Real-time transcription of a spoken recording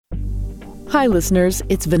Hi, listeners.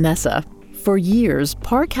 It's Vanessa. For years,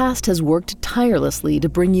 Parcast has worked tirelessly to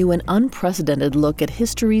bring you an unprecedented look at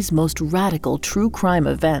history's most radical true crime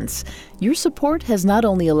events. Your support has not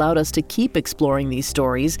only allowed us to keep exploring these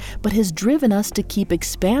stories, but has driven us to keep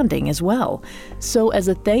expanding as well. So as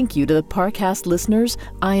a thank you to the Parcast listeners,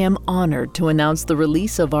 I am honored to announce the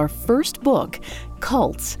release of our first book,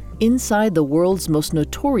 Cults: Inside the World's Most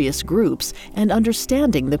Notorious Groups and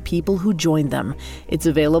Understanding the People Who Joined Them. It's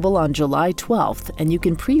available on July 12th, and you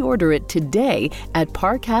can pre-order it today at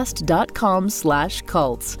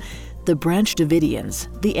parcast.com/cults. The Branch Davidians,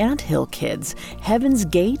 the Anthill Kids, Heaven's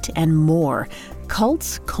Gate, and more.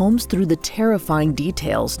 Cults combs through the terrifying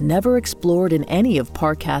details never explored in any of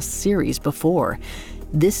Parcast's series before.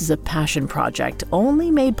 This is a passion project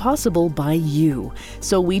only made possible by you,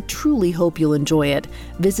 so we truly hope you'll enjoy it.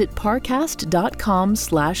 Visit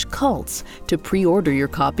parcast.com/cults to pre-order your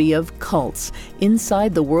copy of Cults: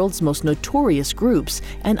 Inside the World's Most Notorious Groups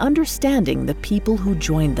and Understanding the People Who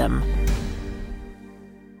Joined Them.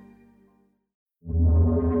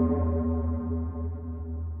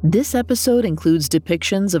 This episode includes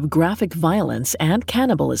depictions of graphic violence and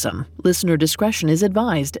cannibalism. Listener discretion is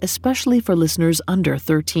advised, especially for listeners under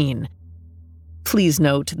 13. Please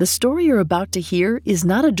note, the story you're about to hear is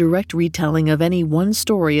not a direct retelling of any one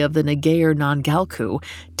story of the Ngayurnangalku.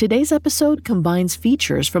 Today's episode combines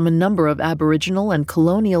features from a number of Aboriginal and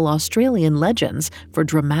colonial Australian legends for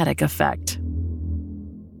dramatic effect.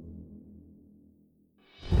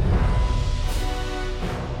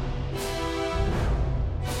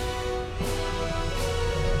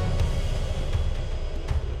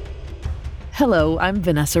 Hello, I'm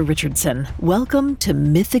Vanessa Richardson. Welcome to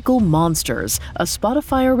Mythical Monsters, a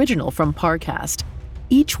Spotify original from Parcast.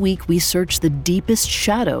 Each week we search the deepest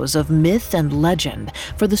shadows of myth and legend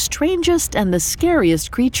for the strangest and the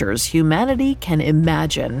scariest creatures humanity can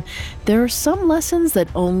imagine. There are some lessons that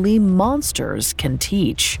only monsters can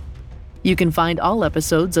teach. You can find all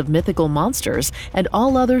episodes of Mythical Monsters and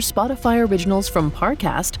all other Spotify originals from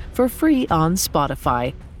Parcast for free on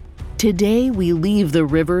Spotify. Today, we leave the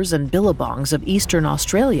rivers and billabongs of Eastern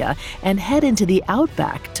Australia and head into the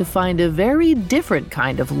outback to find a very different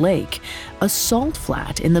kind of lake, a salt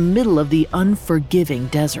flat in the middle of the unforgiving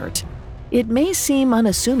desert. It may seem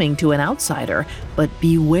unassuming to an outsider, but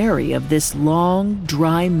be wary of this long,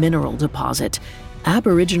 dry mineral deposit.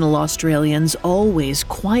 Aboriginal Australians always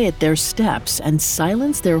quiet their steps and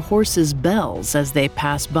silence their horses' bells as they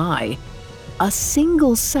pass by. A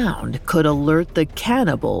single sound could alert the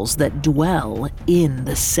cannibals that dwell in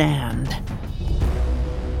the sand.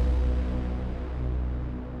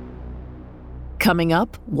 Coming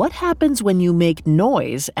up, what happens when you make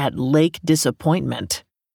noise at Lake Disappointment?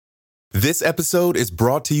 This episode is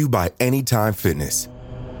brought to you by Anytime Fitness.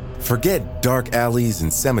 Forget dark alleys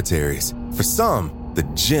and cemeteries. For some, the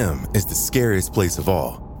gym is the scariest place of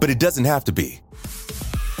all, but it doesn't have to be.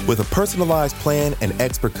 With a personalized plan and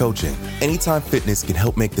expert coaching, Anytime Fitness can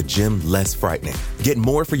help make the gym less frightening. Get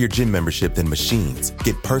more for your gym membership than machines.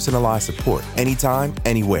 Get personalized support anytime,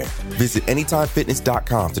 anywhere. Visit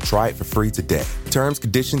AnytimeFitness.com to try it for free today. Terms,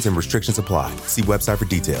 conditions, and restrictions apply. See website for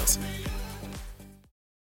details.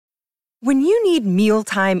 When you need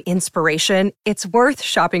mealtime inspiration, it's worth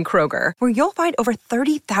shopping Kroger, where you'll find over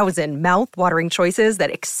 30,000 mouth-watering choices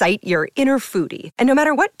that excite your inner foodie. And no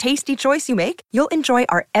matter what tasty choice you make, you'll enjoy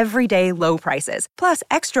our everyday low prices, plus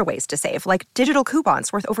extra ways to save, like digital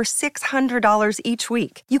coupons worth over $600 each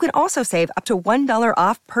week. You can also save up to $1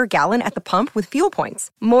 off per gallon at the pump with fuel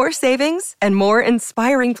points. More savings and more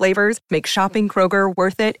inspiring flavors make shopping Kroger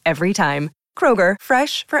worth it every time. Kroger,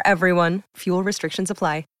 fresh for everyone. Fuel restrictions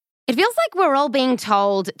apply. It feels like we're all being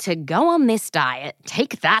told to go on this diet,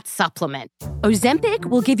 take that supplement. Ozempic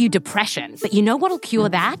will give you depression, but you know what'll cure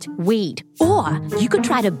that? Weed. Or you could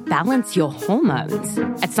try to balance your hormones.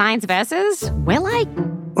 At Science Versus, we're like,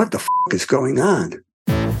 what the is going on?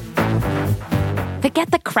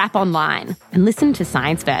 Forget the crap online and listen to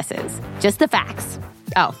Science Versus. Just the facts.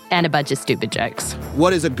 Oh, and a bunch of stupid jokes.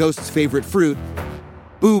 What is a ghost's favorite fruit?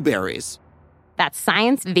 Blueberries. That's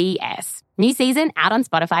Science VS. New season out on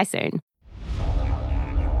Spotify soon.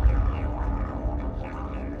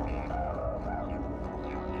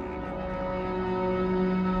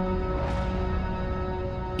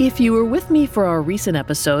 If you were with me for our recent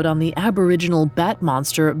episode on the Aboriginal bat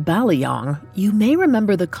monster Baliong, you may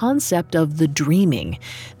remember the concept of the dreaming.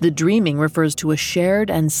 The dreaming refers to a shared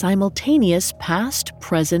and simultaneous past,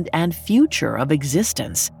 present, and future of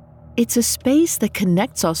existence. It's a space that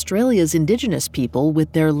connects Australia's Indigenous people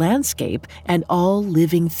with their landscape and all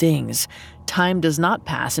living things. Time does not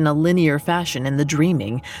pass in a linear fashion in the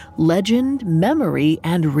dreaming. Legend, memory,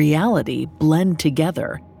 and reality blend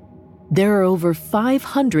together. There are over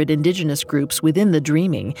 500 Indigenous groups within the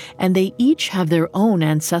dreaming, and they each have their own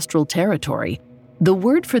ancestral territory. The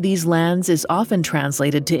word for these lands is often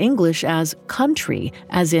translated to English as country,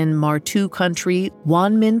 as in Martu country,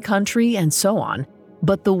 Wanmin country, and so on.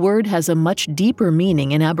 But the word has a much deeper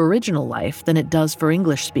meaning in Aboriginal life than it does for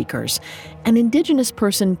English speakers. An Indigenous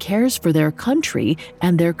person cares for their country,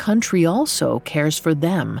 and their country also cares for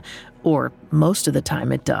them, or most of the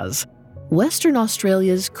time it does. Western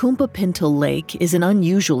Australia's Kumpa-Pintil Lake is an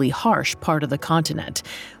unusually harsh part of the continent.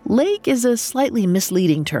 Lake is a slightly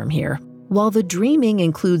misleading term here. While the dreaming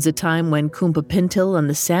includes a time when Kumpa-Pintil and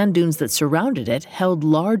the sand dunes that surrounded it held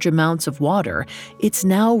large amounts of water, it's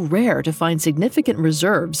now rare to find significant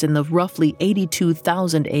reserves in the roughly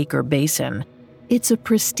 82,000-acre basin. It's a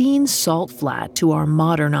pristine salt flat to our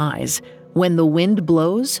modern eyes. When the wind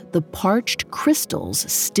blows, the parched crystals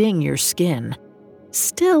sting your skin.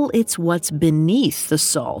 Still, it's what's beneath the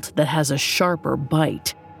salt that has a sharper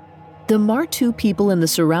bite. The Martu people in the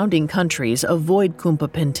surrounding countries avoid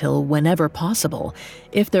Kumpa-Pintil whenever possible.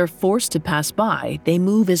 If they're forced to pass by, they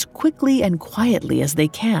move as quickly and quietly as they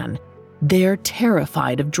can. They're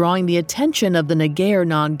terrified of drawing the attention of the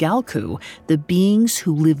Ngayurnangalku, the beings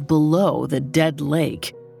who live below the dead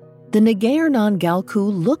lake. The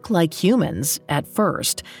Ngayurnangalku look like humans at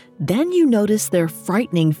first. Then you notice their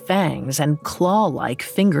frightening fangs and claw-like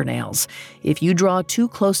fingernails. If you draw too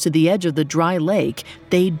close to the edge of the dry lake,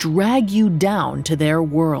 they drag you down to their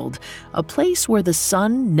world, a place where the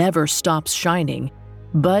sun never stops shining.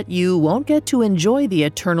 But you won't get to enjoy the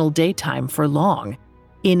eternal daytime for long.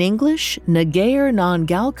 In English,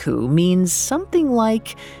 Ngayurnangalku means something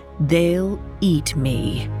like, "They'll eat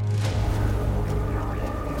me."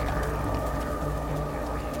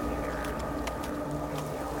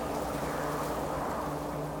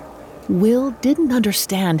 Will didn't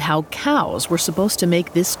understand how cows were supposed to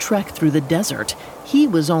make this trek through the desert. He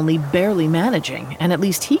was only barely managing, and at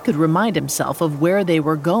least he could remind himself of where they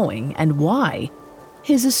were going and why.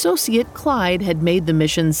 His associate Clyde had made the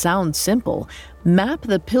mission sound simple: map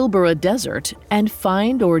the Pilbara Desert and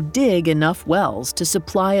find or dig enough wells to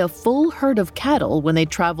supply a full herd of cattle when they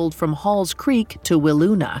traveled from Halls Creek to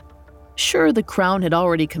Wiluna. Sure, the Crown had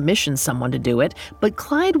already commissioned someone to do it, but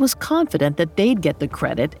Clyde was confident that they'd get the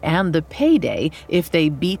credit and the payday if they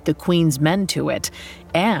beat the Queen's men to it.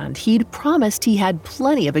 And he'd promised he had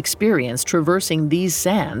plenty of experience traversing these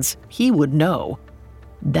sands. He would know.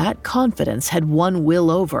 That confidence had won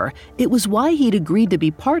Will over. It was why he'd agreed to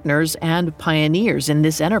be partners and pioneers in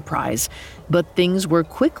this enterprise. But things were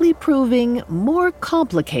quickly proving more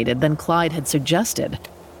complicated than Clyde had suggested.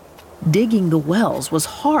 Digging the wells was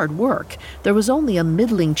hard work. There was only a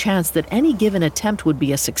middling chance that any given attempt would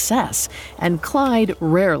be a success, and Clyde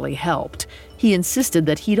rarely helped. He insisted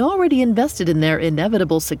that he'd already invested in their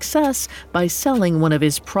inevitable success by selling one of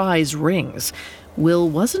his prize rings. Will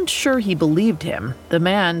wasn't sure he believed him. The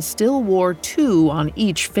man still wore 2 on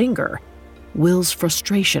each finger. Will's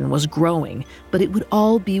frustration was growing, but it would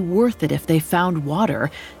all be worth it if they found water.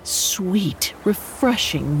 Sweet,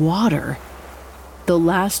 refreshing water. The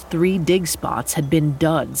last 3 dig spots had been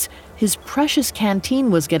duds. His precious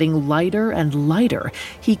canteen was getting lighter and lighter.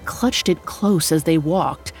 He clutched it close as they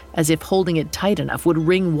walked, as if holding it tight enough would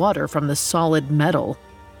wring water from the solid metal.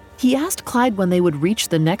 He asked Clyde when they would reach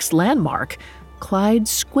the next landmark. Clyde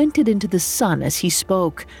squinted into the sun as he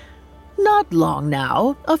spoke. "Not long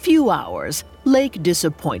now, a few hours. Lake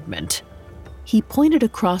Disappointment." He pointed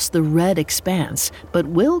across the red expanse, but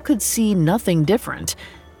Will could see nothing different.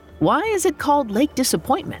 "Why is it called Lake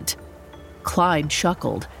Disappointment?" Clyde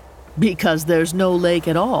chuckled. "Because there's no lake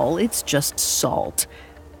at all, it's just salt."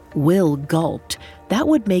 Will gulped. That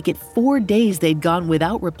would make it 4 days they'd gone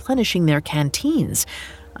without replenishing their canteens.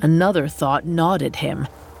 Another thought gnawed him.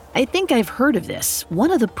 "I think I've heard of this.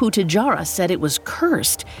 One of the Putijara said it was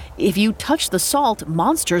cursed. If you touch the salt,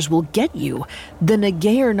 monsters will get you. The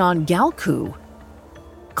Ngayurnangalku."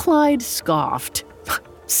 Clyde scoffed.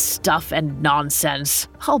 "Stuff and nonsense.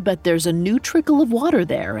 I'll bet there's a new trickle of water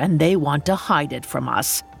there, and they want to hide it from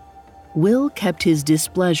us." Will kept his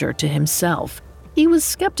displeasure to himself. He was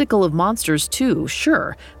skeptical of monsters too,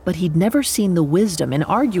 sure, but he'd never seen the wisdom in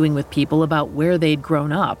arguing with people about where they'd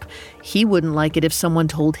grown up. He wouldn't like it if someone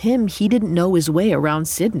told him he didn't know his way around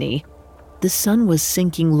Sydney. The sun was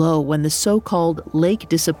sinking low when the so-called Lake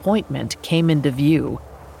Disappointment came into view.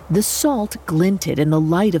 The salt glinted in the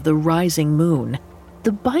light of the rising moon.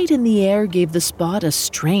 The bite in the air gave the spot a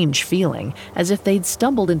strange feeling, as if they'd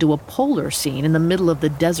stumbled into a polar scene in the middle of the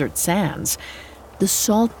desert sands. The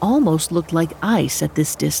salt almost looked like ice at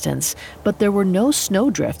this distance, but there were no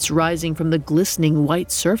snowdrifts rising from the glistening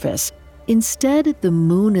white surface. Instead, the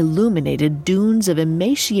moon illuminated dunes of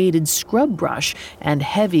emaciated scrub brush and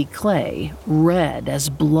heavy clay, red as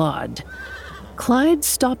blood. Clyde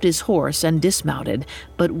stopped his horse and dismounted,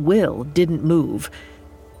 but Will didn't move.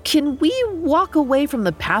 "Can we walk away from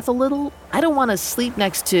the path a little? I don't want to sleep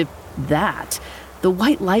next to that. The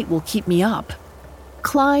white light will keep me up."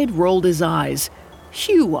 Clyde rolled his eyes.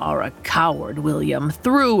 "You are a coward, William,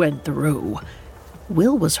 through and through."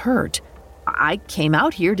 Will was hurt. "I came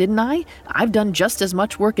out here, didn't I? I've done just as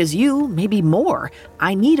much work as you, maybe more.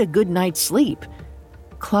 I need a good night's sleep."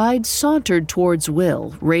 Clyde sauntered towards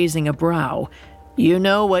Will, raising a brow. "You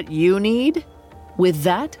know what you need?" With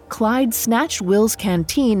that, Clyde snatched Will's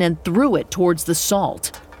canteen and threw it towards the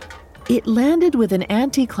salt. It landed with an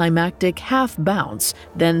anticlimactic half bounce,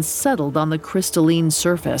 then settled on the crystalline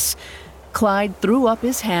surface. Clyde threw up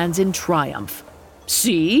his hands in triumph.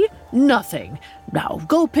 "See? Nothing. Now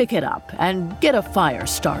go pick it up and get a fire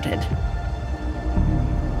started."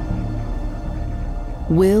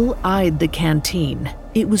 Will eyed the canteen.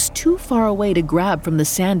 It was too far away to grab from the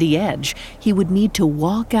sandy edge. He would need to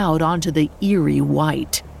walk out onto the eerie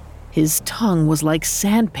white. His tongue was like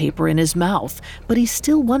sandpaper in his mouth, but he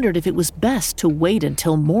still wondered if it was best to wait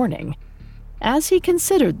until morning. As he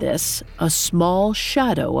considered this, a small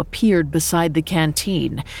shadow appeared beside the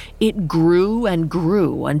canteen. It grew and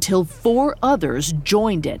grew until 4 others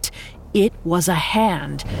joined it. It was a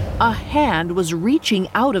hand. A hand was reaching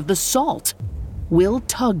out of the salt. Will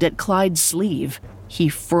tugged at Clyde's sleeve. He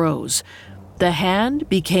froze. The hand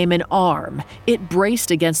became an arm. It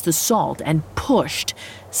braced against the salt and pushed.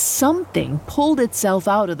 Something pulled itself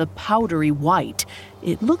out of the powdery white.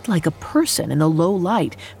 It looked like a person in the low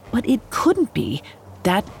light, but it couldn't be.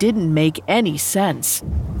 That didn't make any sense.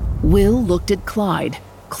 Will looked at Clyde.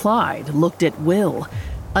 Clyde looked at Will.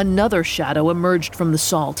 Another shadow emerged from the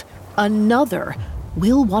salt. Another.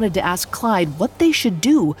 Will wanted to ask Clyde what they should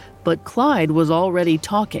do, but Clyde was already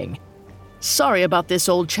talking. "Sorry about this,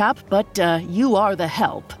 old chap, but you are the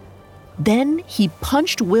help." Then he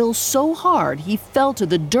punched Will so hard he fell to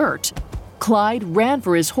the dirt. Clyde ran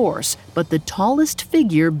for his horse, but the tallest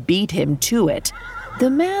figure beat him to it. The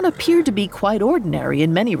man appeared to be quite ordinary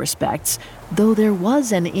in many respects, though there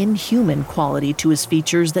was an inhuman quality to his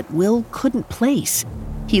features that Will couldn't place.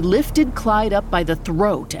 He lifted Clyde up by the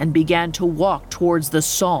throat and began to walk towards the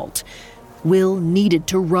salt. Will needed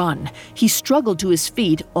to run. He struggled to his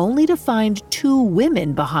feet only to find 2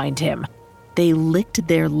 women behind him. They licked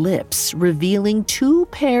their lips, revealing 2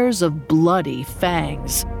 pairs of bloody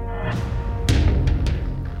fangs.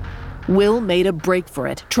 Will made a break for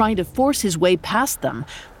it, trying to force his way past them.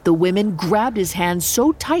 The women grabbed his hands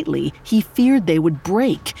so tightly he feared they would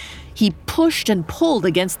break. He pushed and pulled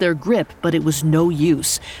against their grip, but it was no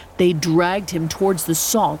use. They dragged him towards the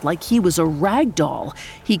salt like he was a rag doll.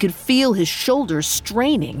 He could feel his shoulders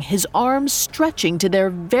straining, his arms stretching to their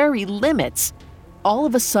very limits. All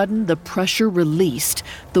of a sudden, the pressure released.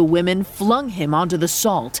 The women flung him onto the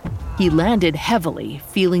salt. He landed heavily,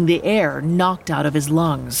 feeling the air knocked out of his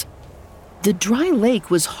lungs. The dry lake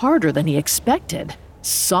was harder than he expected,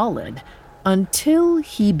 solid, until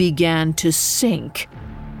he began to sink.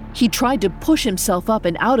 He tried to push himself up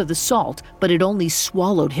and out of the salt, but it only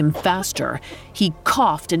swallowed him faster. He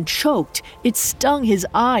coughed and choked. It stung his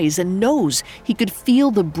eyes and nose. He could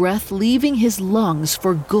feel the breath leaving his lungs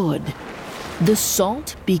for good. The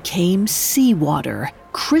salt became seawater,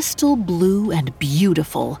 crystal blue and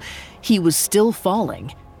beautiful. He was still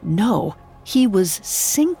falling. No, he was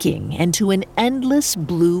sinking into an endless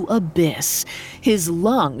blue abyss. His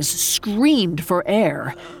lungs screamed for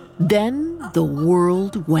air. Then the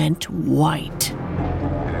world went white.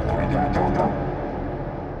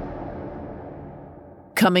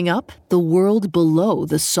 Coming up, the world below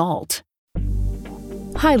the salt.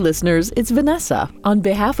 Hi listeners, it's Vanessa. On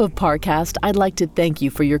behalf of Parcast, I'd like to thank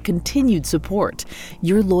you for your continued support.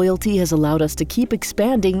 Your loyalty has allowed us to keep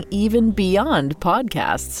expanding even beyond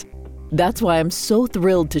podcasts. That's why I'm so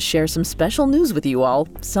thrilled to share some special news with you all,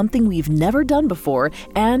 something we've never done before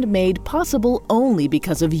and made possible only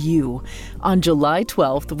because of you. On July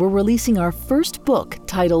 12th, we're releasing our first book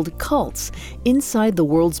titled Cults, Inside the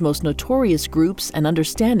World's Most Notorious Groups and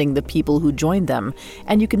Understanding the People Who Joined Them.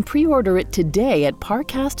 And you can pre-order it today at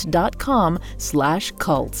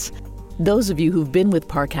parcast.com/cults. Those of you who've been with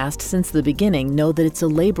Parcast since the beginning know that it's a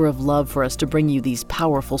labor of love for us to bring you these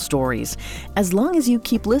powerful stories. As long as you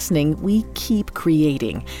keep listening, we keep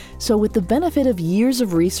creating. So with the benefit of years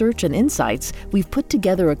of research and insights, we've put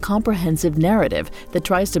together a comprehensive narrative that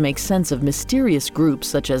tries to make sense of mysterious groups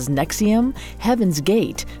such as NXIVM, Heaven's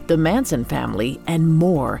Gate, the Manson family, and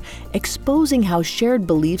more, exposing how shared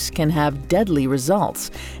beliefs can have deadly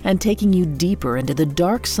results, and taking you deeper into the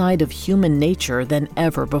dark side of human nature than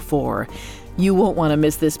ever before. You won't want to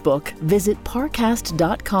miss this book. Visit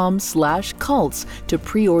parcast.com/cults to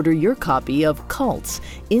pre-order your copy of Cults,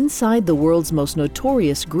 Inside the World's Most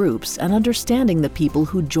Notorious Groups and Understanding the People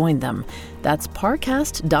Who Joined Them. That's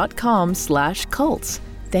parcast.com/cults.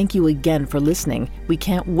 Thank you again for listening. We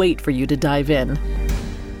can't wait for you to dive in.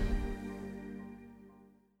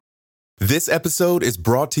 This episode is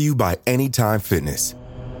brought to you by Anytime Fitness.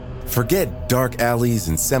 Forget dark alleys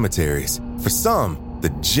and cemeteries. For some, the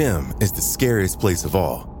gym is the scariest place of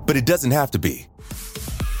all, but it doesn't have to be.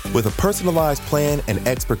 With a personalized plan and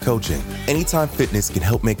expert coaching, Anytime Fitness can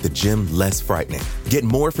help make the gym less frightening. Get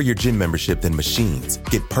more for your gym membership than machines.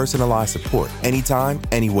 Get personalized support anytime,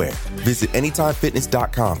 anywhere. Visit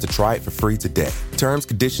AnytimeFitness.com to try it for free today. Terms,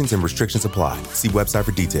 conditions, and restrictions apply. See website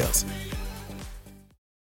for details.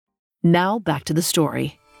 Now back to the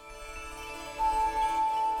story.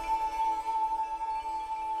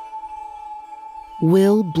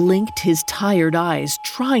 Will blinked his tired eyes,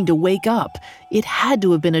 trying to wake up. It had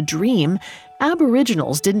to have been a dream.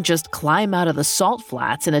 Aboriginals didn't just climb out of the salt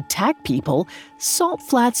flats and attack people. Salt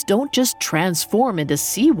flats don't just transform into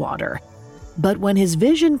seawater. But when his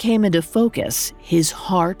vision came into focus, his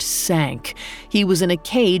heart sank. He was in a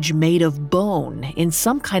cage made of bone, in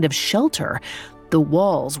some kind of shelter. The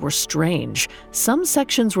walls were strange. Some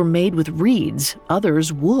sections were made with reeds,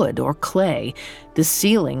 others wood or clay. The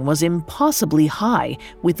ceiling was impossibly high,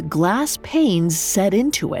 with glass panes set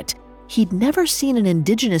into it. He'd never seen an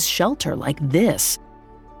indigenous shelter like this.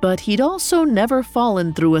 But he'd also never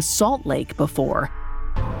fallen through a salt lake before.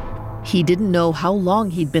 He didn't know how long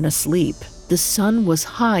he'd been asleep. The sun was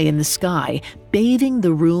high in the sky, bathing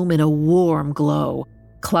the room in a warm glow.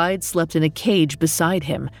 Clyde slept in a cage beside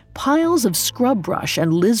him. Piles of scrub brush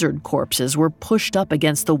and lizard corpses were pushed up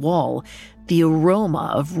against the wall. The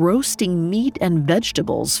aroma of roasting meat and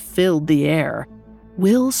vegetables filled the air.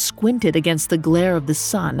 Will squinted against the glare of the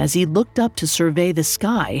sun as he looked up to survey the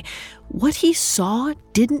sky. What he saw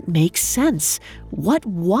didn't make sense. What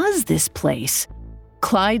was this place?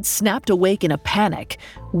 Clyde snapped awake in a panic.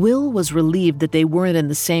 Will was relieved that they weren't in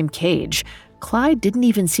the same cage. Clyde didn't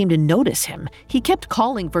even seem to notice him. He kept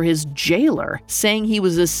calling for his jailer, saying he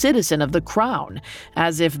was a citizen of the Crown,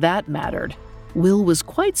 as if that mattered. Will was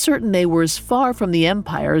quite certain they were as far from the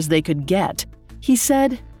Empire as they could get. He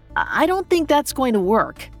said, "I don't think that's going to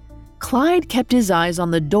work." Clyde kept his eyes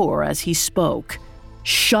on the door as he spoke.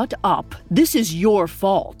 "Shut up. This is your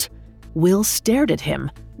fault." Will stared at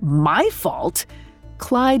him. "My fault?"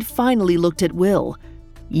 Clyde finally looked at Will.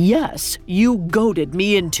 "Yes, you goaded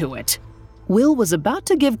me into it." Will was about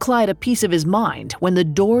to give Clyde a piece of his mind when the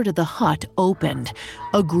door to the hut opened.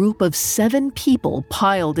 A group of 7 people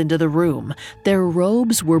piled into the room. Their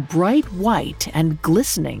robes were bright white and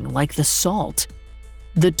glistening like the salt.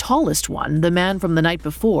 The tallest one, the man from the night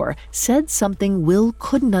before, said something Will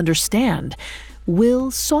couldn't understand.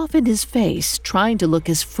 Will softened his face, trying to look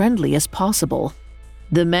as friendly as possible.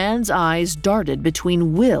 The man's eyes darted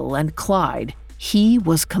between Will and Clyde. He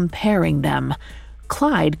was comparing them.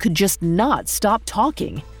 Clyde could just not stop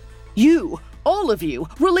talking. "You, all of you,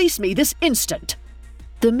 release me this instant!"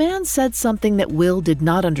 The man said something that Will did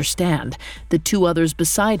not understand. The 2 others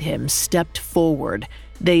beside him stepped forward.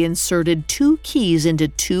 They inserted 2 keys into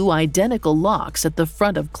 2 identical locks at the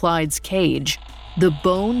front of Clyde's cage. The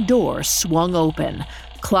bone door swung open.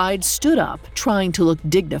 Clyde stood up, trying to look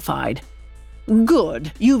dignified.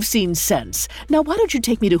 "Good, you've seen sense. Now why don't you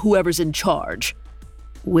take me to whoever's in charge?"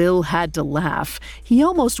 Will had to laugh. He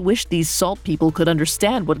almost wished these salt people could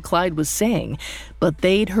understand what Clyde was saying, but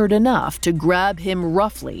they'd heard enough to grab him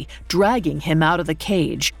roughly, dragging him out of the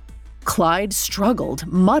cage. Clyde struggled,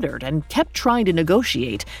 muttered, and kept trying to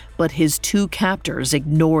negotiate, but his 2 captors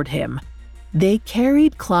ignored him. They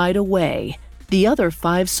carried Clyde away. The other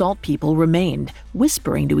 5 salt people remained,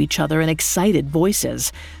 whispering to each other in excited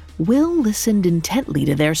voices. Will listened intently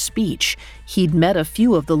to their speech. He'd met a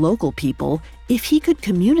few of the local people. If he could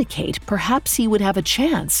communicate, perhaps he would have a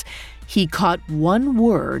chance. He caught one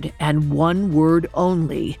word and one word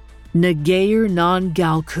only: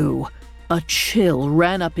 Ngayurnangalku. A chill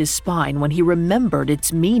ran up his spine when he remembered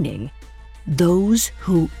its meaning. Those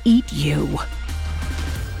who eat you.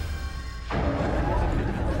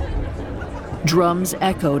 Drums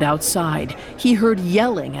echoed outside. He heard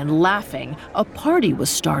yelling and laughing. A party was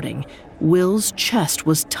starting. Will's chest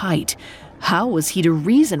was tight. How was he to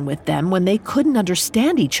reason with them when they couldn't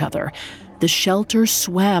understand each other? The shelter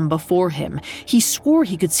swam before him. He swore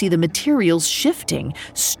he could see the materials shifting,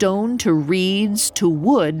 stone to reeds, to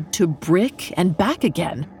wood, to brick, and back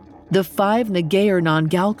again. The 5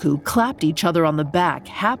 Ngayurnangalku clapped each other on the back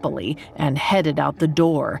happily and headed out the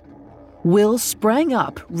door. Will sprang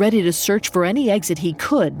up, ready to search for any exit he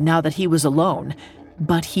could now that he was alone.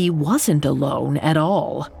 But he wasn't alone at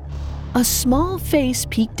all. A small face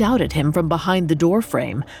peeked out at him from behind the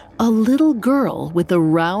doorframe, a little girl with a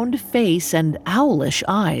round face and owlish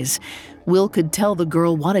eyes. Will could tell the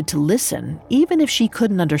girl wanted to listen, even if she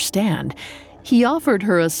couldn't understand. He offered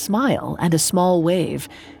her a smile and a small wave.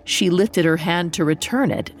 She lifted her hand to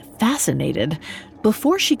return it, fascinated.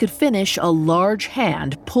 Before she could finish, a large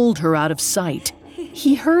hand pulled her out of sight.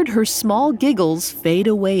 He heard her small giggles fade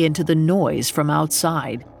away into the noise from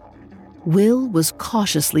outside. Will was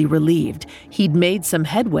cautiously relieved. He'd made some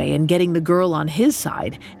headway in getting the girl on his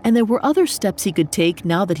side, and there were other steps he could take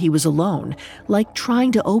now that he was alone, like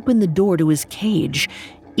trying to open the door to his cage.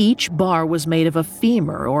 Each bar was made of a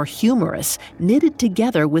femur or humerus, knitted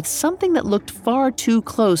together with something that looked far too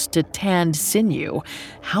close to tanned sinew.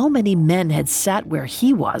 How many men had sat where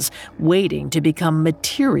he was, waiting to become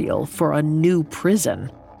material for a new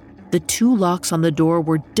prison? The 2 locks on the door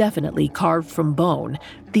were definitely carved from bone.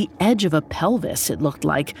 The edge of a pelvis, it looked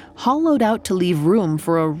like, hollowed out to leave room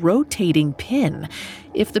for a rotating pin.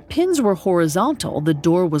 If the pins were horizontal, the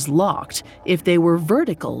door was locked. If they were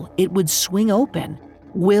vertical, it would swing open.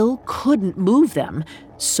 Will couldn't move them,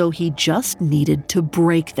 so he just needed to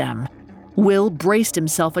break them. Will braced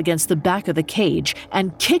himself against the back of the cage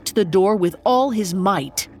and kicked the door with all his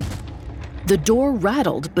might. The door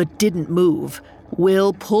rattled but didn't move.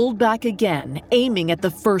 Will pulled back again, aiming at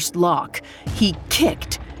the first lock. He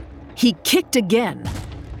kicked. He kicked again.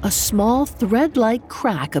 A small thread-like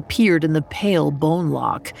crack appeared in the pale bone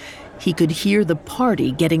lock. He could hear the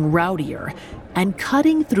party getting rowdier, and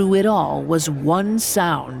cutting through it all was one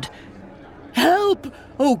sound. "Help!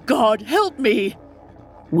 Oh God, help me!"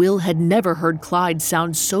 Will had never heard Clyde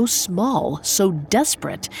sound so small, so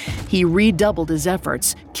desperate. He redoubled his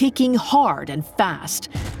efforts, kicking hard and fast.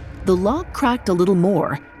 The lock cracked a little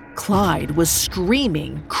more. Clyde was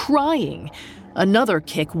screaming, crying. Another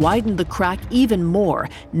kick widened the crack even more.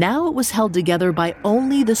 Now it was held together by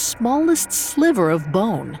only the smallest sliver of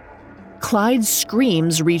bone. Clyde's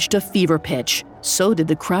screams reached a fever pitch. So did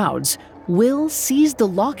the crowd's. Will seized the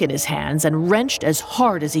lock in his hands and wrenched as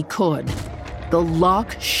hard as he could. The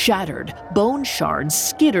lock shattered. Bone shards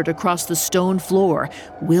skittered across the stone floor.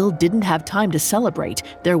 Will didn't have time to celebrate.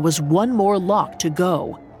 There was one more lock to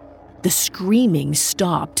go. The screaming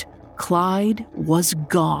stopped. Clyde was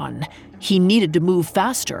gone. He needed to move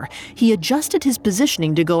faster. He adjusted his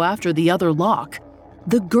positioning to go after the other lock.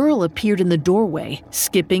 The girl appeared in the doorway,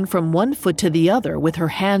 skipping from one foot to the other with her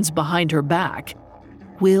hands behind her back.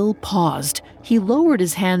 Will paused. He lowered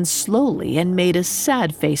his hands slowly and made a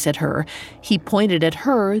sad face at her. He pointed at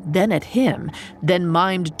her, then at him, then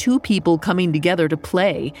mimed 2 people coming together to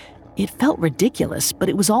play. It felt ridiculous, but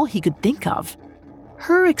it was all he could think of.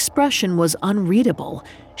 Her expression was unreadable.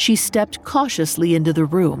 She stepped cautiously into the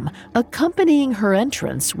room. Accompanying her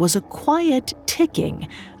entrance was a quiet ticking,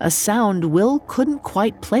 a sound Will couldn't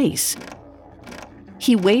quite place.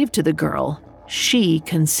 He waved to the girl. She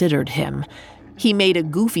considered him. He made a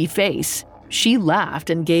goofy face. She laughed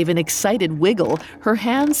and gave an excited wiggle, her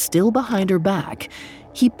hands still behind her back.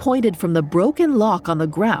 He pointed from the broken lock on the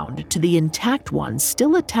ground to the intact one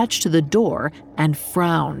still attached to the door and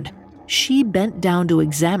frowned. She bent down to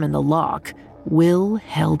examine the lock. Will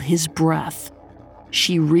held his breath.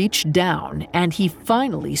 She reached down, and he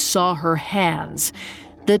finally saw her hands.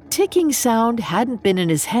 The ticking sound hadn't been in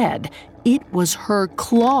his head. It was her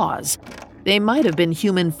claws. They might have been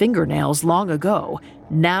human fingernails long ago.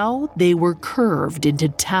 Now they were curved into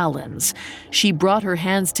talons. She brought her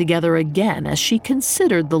hands together again as she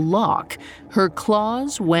considered the lock. Her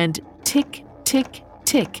claws went tick, tick,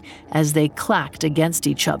 tick as they clacked against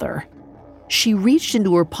each other. She reached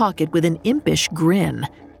into her pocket with an impish grin.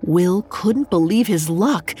 Will couldn't believe his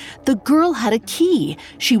luck. The girl had a key.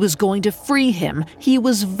 She was going to free him. He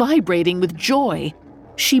was vibrating with joy.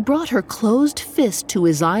 She brought her closed fist to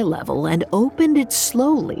his eye level and opened it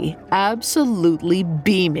slowly, absolutely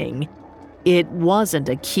beaming. It wasn't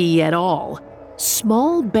a key at all.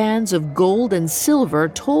 Small bands of gold and silver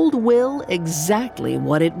told Will exactly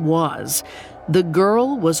what it was. The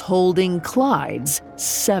girl was holding Clyde's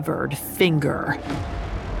severed finger.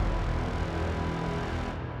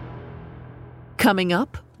 Coming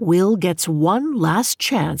up, Will gets one last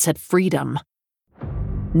chance at freedom.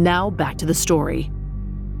 Now back to the story.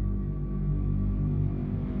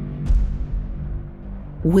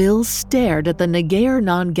 Will stared at the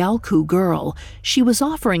Ngayurnangalku girl. She was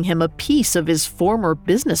offering him a piece of his former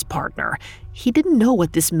business partner. He didn't know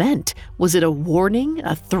what this meant. Was it a warning,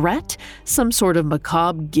 a threat, some sort of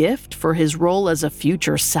macabre gift for his role as a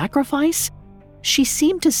future sacrifice? She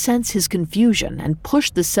seemed to sense his confusion and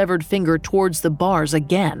pushed the severed finger towards the bars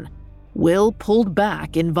again. Will pulled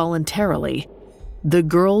back involuntarily. The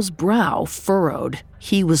girl's brow furrowed.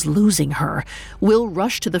 He was losing her. Will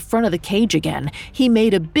rushed to the front of the cage again. He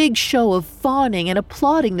made a big show of fawning and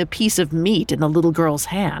applauding the piece of meat in the little girl's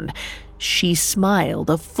hand. She smiled,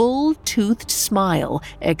 a full-toothed smile,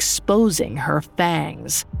 exposing her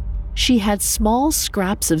fangs. She had small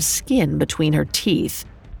scraps of skin between her teeth.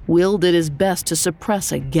 Will did his best to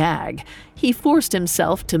suppress a gag. He forced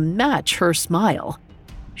himself to match her smile.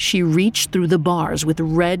 She reached through the bars with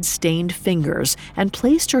red-stained fingers and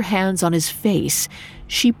placed her hands on his face.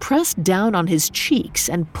 She pressed down on his cheeks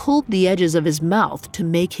and pulled the edges of his mouth to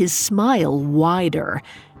make his smile wider.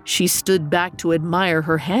 She stood back to admire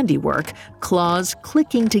her handiwork, claws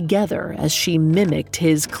clicking together as she mimicked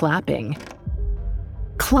his clapping.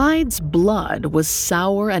 Clyde's blood was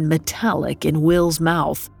sour and metallic in Will's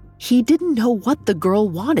mouth. He didn't know what the girl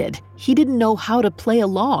wanted. He didn't know how to play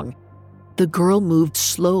along. The girl moved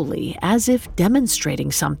slowly, as if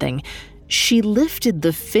demonstrating something. She lifted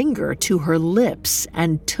the finger to her lips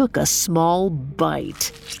and took a small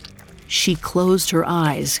bite. She closed her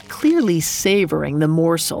eyes, clearly savoring the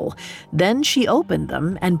morsel. Then she opened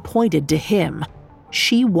them and pointed to him.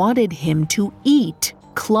 She wanted him to eat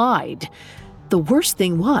Clyde. The worst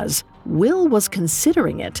thing was, Will was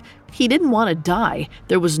considering it. He didn't want to die.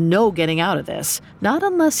 There was no getting out of this, not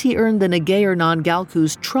unless he earned the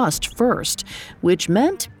Ngayurnangalku's trust first, which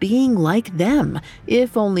meant being like them,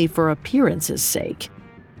 if only for appearance's sake.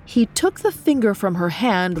 He took the finger from her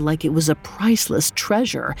hand like it was a priceless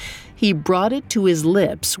treasure. He brought it to his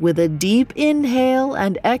lips with a deep inhale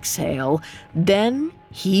and exhale. Then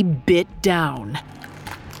he bit down.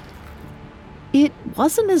 It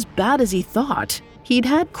wasn't as bad as he thought. He'd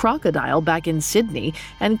had crocodile back in Sydney,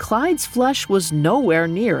 and Clyde's flesh was nowhere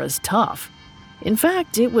near as tough. In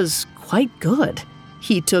fact, it was quite good.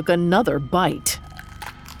 He took another bite.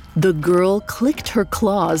 The girl clicked her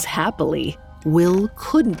claws happily. Will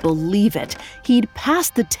couldn't believe it. He'd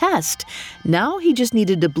passed the test. Now he just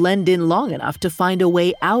needed to blend in long enough to find a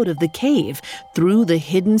way out of the cave, through the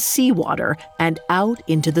hidden seawater, and out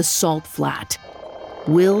into the salt flat.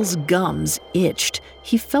 Will's gums itched.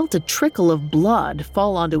 He felt a trickle of blood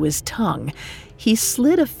fall onto his tongue. He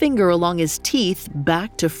slid a finger along his teeth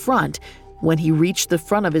back to front. When he reached the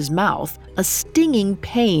front of his mouth, a stinging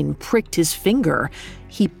pain pricked his finger.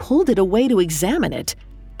 He pulled it away to examine it.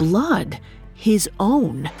 Blood. His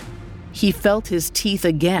own. He felt his teeth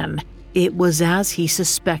again. It was as he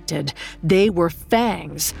suspected. They were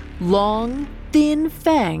fangs. Long, thin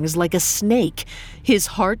fangs like a snake. His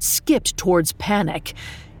heart skipped towards panic.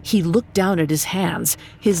 He looked down at his hands.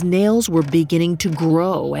 His nails were beginning to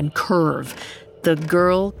grow and curve. The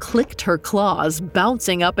girl clicked her claws,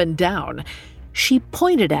 bouncing up and down. She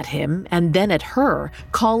pointed at him and then at her,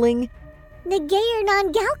 calling,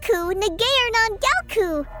 Ngayurnangalku,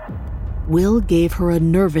 Ngayurnangalku. Will gave her a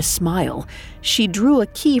nervous smile. She drew a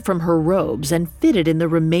key from her robes and fitted in the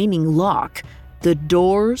remaining lock. The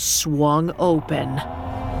door swung open.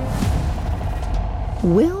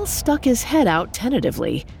 Will stuck his head out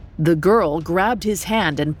tentatively. The girl grabbed his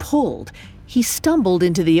hand and pulled. He stumbled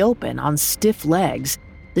into the open on stiff legs.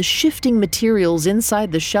 The shifting materials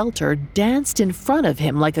inside the shelter danced in front of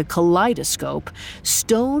him like a kaleidoscope.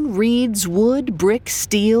 Stone, reeds, wood, brick,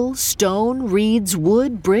 steel. Stone, reeds,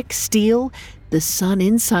 wood, brick, steel. The sun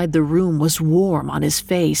inside the room was warm on his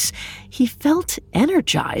face. He felt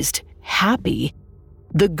energized, happy.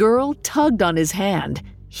 The girl tugged on his hand.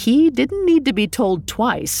 He didn't need to be told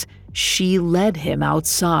twice. She led him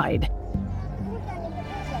outside.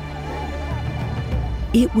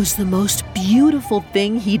 It was the most beautiful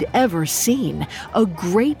thing he'd ever seen. A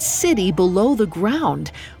great city below the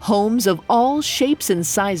ground. Homes of all shapes and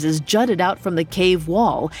sizes jutted out from the cave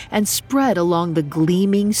wall and spread along the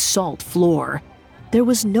gleaming salt floor. There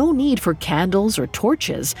was no need for candles or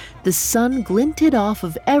torches. The sun glinted off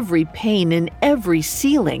of every pane in every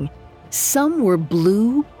ceiling. Some were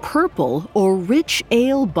blue, purple, or rich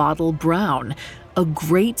ale bottle brown. A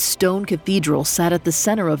great stone cathedral sat at the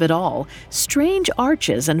center of it all, strange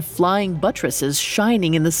arches and flying buttresses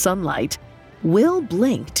shining in the sunlight. Will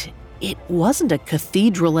blinked. It wasn't a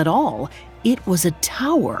cathedral at all. It was a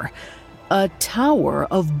tower. a tower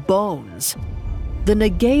of bones. The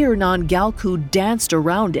Ngayurnangalku danced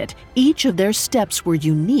around it. Each of their steps were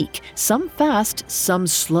unique, some fast, some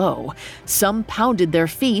slow. Some pounded their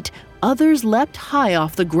feet, others leapt high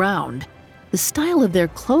off the ground. The style of their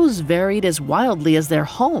clothes varied as wildly as their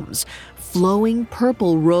homes. Flowing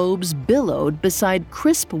purple robes billowed beside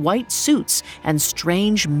crisp white suits and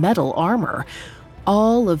strange metal armor.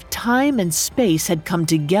 All of time and space had come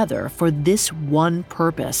together for this one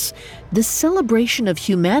purpose, the celebration of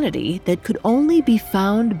humanity that could only be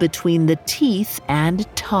found between the teeth and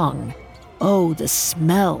tongue. Oh, the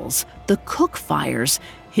smells, the cook fires.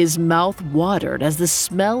 His mouth watered as the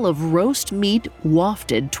smell of roast meat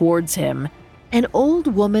wafted towards him. An old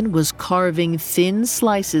woman was carving thin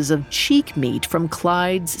slices of cheek meat from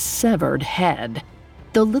Clyde's severed head.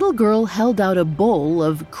 The little girl held out a bowl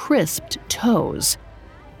of crisped toes.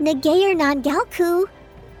 Ngayurnangalku.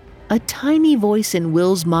 A tiny voice in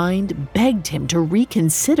Will's mind begged him to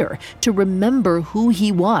reconsider, to remember who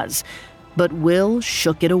he was. But Will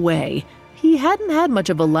shook it away. He hadn't had much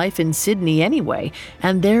of a life in Sydney anyway,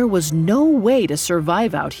 and there was no way to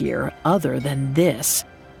survive out here other than this.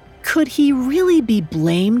 Could he really be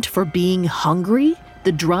blamed for being hungry?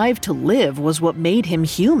 The drive to live was what made him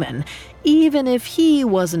human, even if he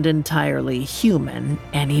wasn't entirely human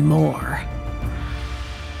anymore.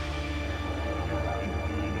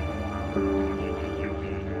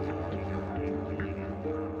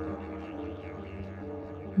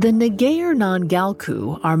 The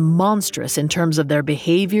Ngayurnangalku are monstrous in terms of their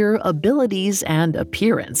behavior, abilities, and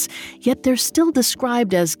appearance, yet they're still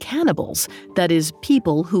described as cannibals, that is,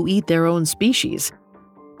 people who eat their own species.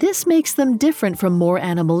 This makes them different from more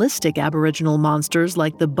animalistic Aboriginal monsters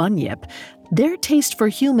like the bunyip. Their taste for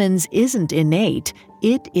humans isn't innate,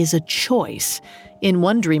 it is a choice. In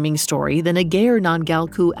one dreaming story, the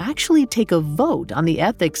Ngayurnangalku actually take a vote on the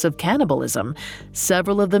ethics of cannibalism.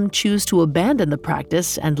 Several of them choose to abandon the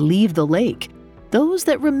practice and leave the lake. Those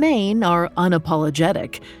that remain are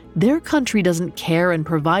unapologetic. Their country doesn't care and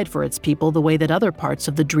provide for its people the way that other parts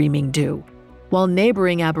of the dreaming do. While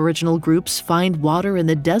neighboring Aboriginal groups find water in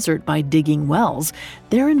the desert by digging wells,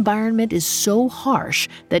 their environment is so harsh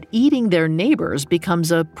that eating their neighbors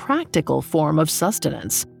becomes a practical form of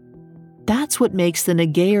sustenance. That's what makes the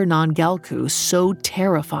Ngayurnangalku so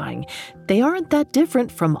terrifying. They aren't that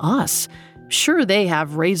different from us. Sure, they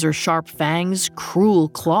have razor-sharp fangs, cruel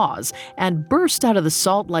claws, and burst out of the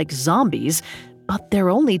salt like zombies, but they're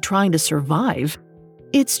only trying to survive.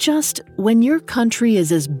 It's just, when your country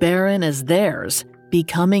is as barren as theirs,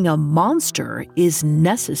 becoming a monster is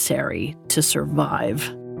necessary to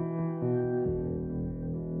survive.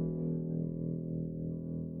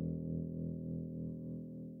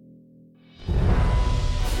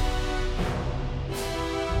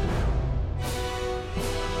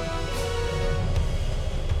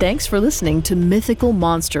 Thanks for listening to Mythical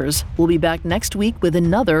Monsters. We'll be back next week with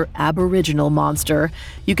another Aboriginal monster.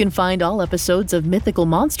 You can find all episodes of Mythical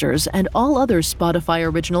Monsters and all other Spotify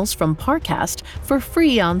originals from Parcast for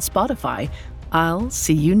free on Spotify. I'll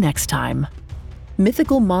see you next time.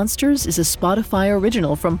 Mythical Monsters is a Spotify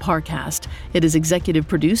original from Parcast. It is executive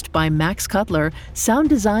produced by Max Cutler, sound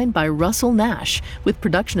designed by Russell Nash, with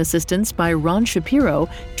production assistance by Ron Shapiro,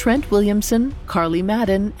 Trent Williamson, Carly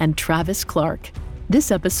Madden, and Travis Clark. This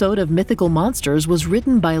episode of Mythical Monsters was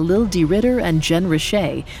written by Lil D. Ritter and Jen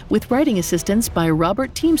Richey, with writing assistance by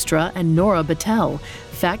Robert Teamstra and Nora Battelle,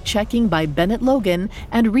 fact-checking by Bennett Logan,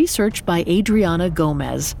 and research by Adriana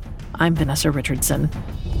Gomez. I'm Vanessa Richardson.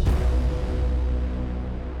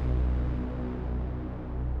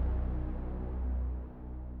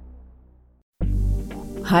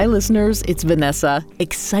 Hi listeners, it's Vanessa.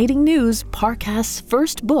 Exciting news, Parcast's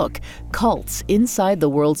first book, Cults Inside the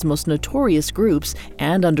World's Most Notorious Groups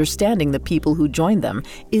and Understanding the People Who Joined Them,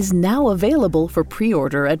 is now available for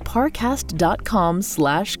pre-order at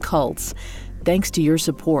parcast.com/cults. Thanks to your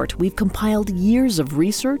support, we've compiled years of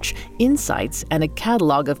research, insights, and a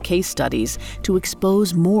catalog of case studies to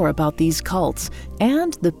expose more about these cults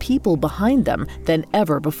and the people behind them than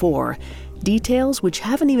ever before. Details which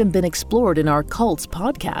haven't even been explored in our Cults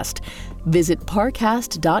podcast. Visit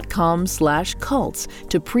parcast.com/cults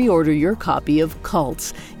to pre-order your copy of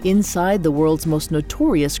Cults, Inside the World's Most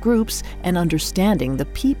Notorious Groups and Understanding the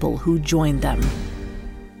People Who Joined Them.